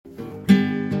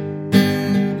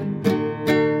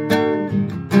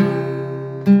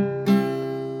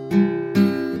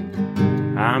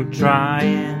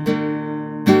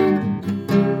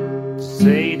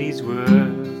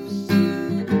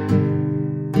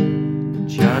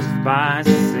just by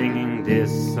singing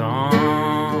this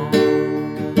song.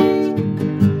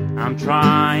 I'm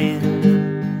trying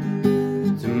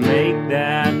to make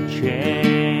that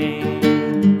change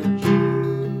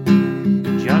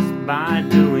just by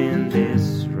doing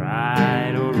this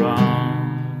right or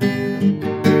wrong.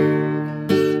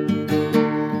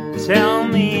 Tell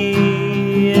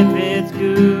me if it's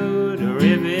good or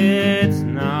if it's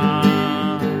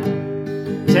not.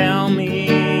 Tell me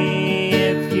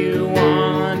if you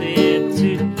want it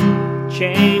to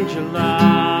change a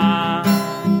lot.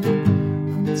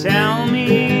 Tell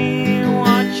me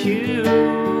what you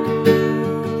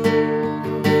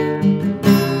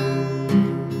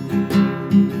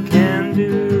can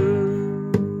do.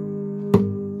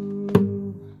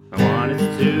 I want it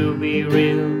to be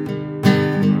real.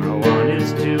 I want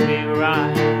us to be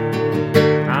right.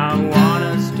 I want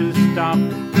us to stop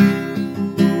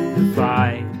the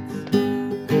fight.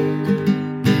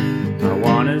 I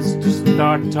want us to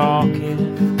start talking.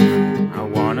 I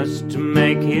want us to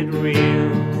make it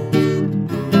real.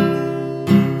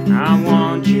 I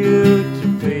want you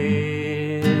to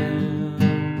feel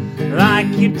like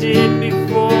you did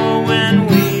before when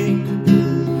we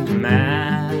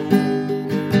met.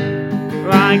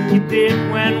 Like you did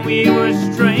when we were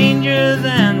strangers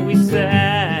and we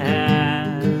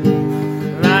said,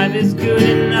 life is good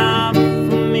enough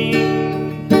for me.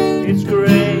 It's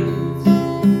great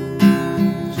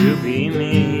to be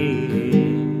me.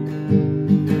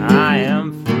 I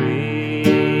am free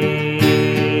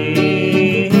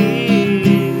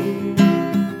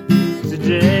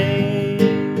today.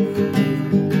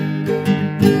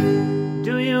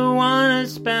 Do you want to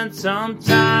spend some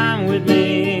time with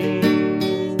me?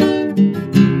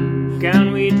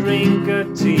 Can we drink a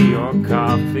tea or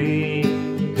coffee?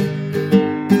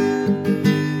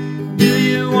 Do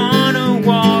you want to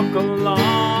walk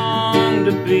along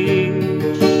the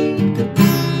beach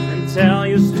and tell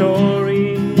your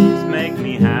stories, make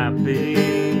me happy?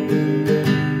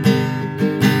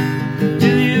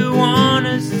 Do you want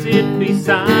to sit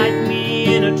beside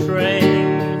me in a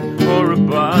train or a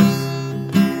bus?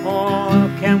 Or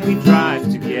can we drive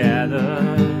together?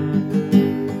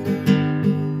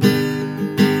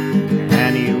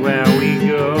 Anywhere we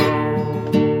go,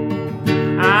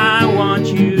 I want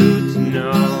you to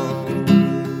know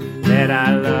that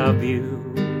I love you.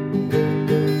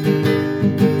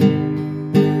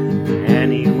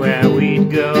 Anywhere we'd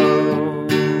go,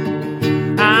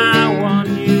 I want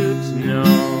you to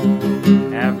know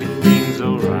everything's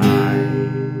alright.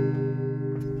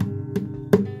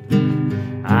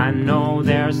 I know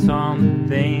there's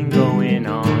something going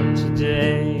on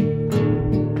today.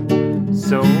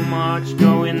 So much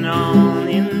going on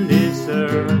in this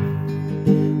earth.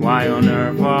 Why on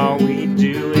earth are we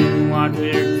doing what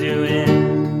we're doing?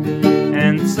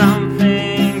 And some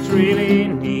things really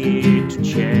need to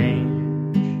change.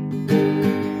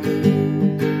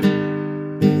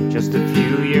 Just a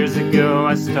few years ago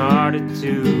I started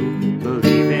to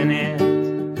believe in it.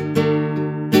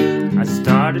 I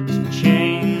started to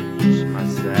change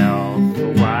myself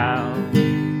a while.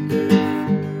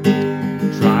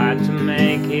 Tried to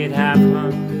make it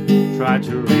happen, tried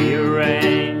to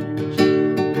rearrange.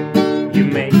 You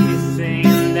make me sing,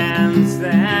 dance,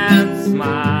 and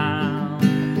smile.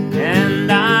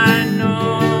 And I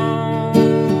know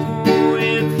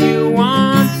if you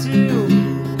want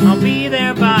to, I'll be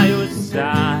there by your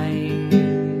side.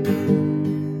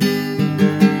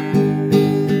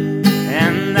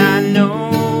 And I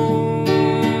know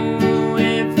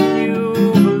if you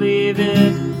believe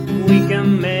it, we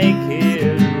can make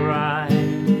it right.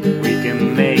 We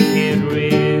can make it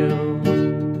real.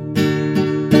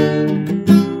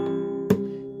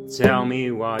 Tell me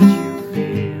what you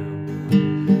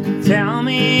feel. Tell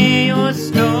me your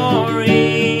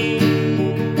story.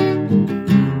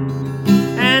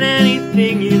 And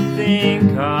anything you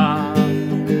think of.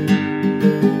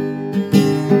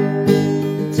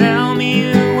 Tell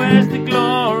me where's the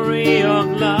glory of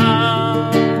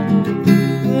love.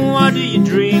 What do you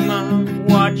dream of?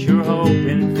 What you're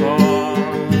hoping for?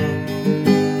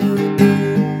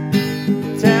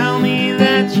 Tell me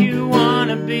that you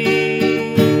wanna be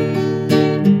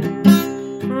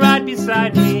right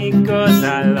beside me, 'cause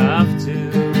I love to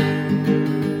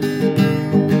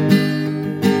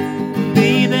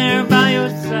be there by your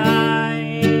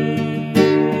side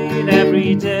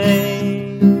every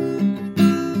day,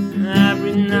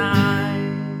 every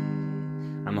night.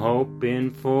 I'm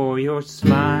hoping for your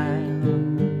smile,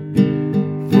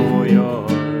 for your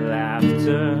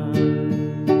laughter,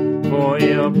 for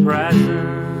your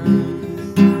presence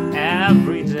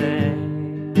every day,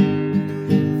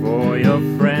 for your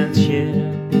friendship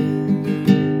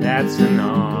it's an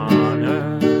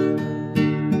honor.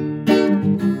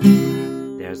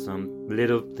 There's some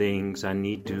little things I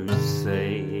need to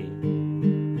say.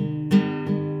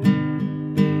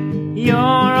 You're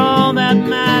all that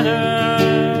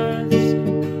matters.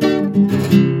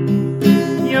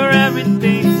 You're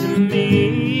everything to me.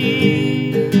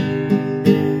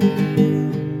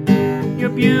 Your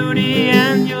beauty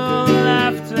and your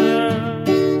laughter,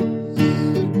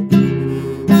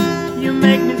 you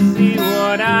make me see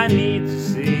what I need to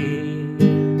see.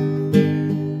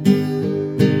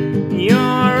 You're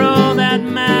all that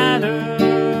matters.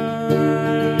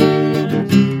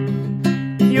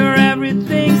 You're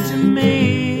everything to me.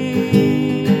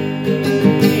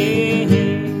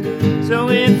 So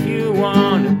if you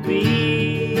want to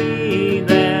be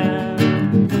there,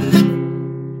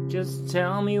 just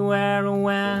tell me where or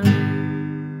when.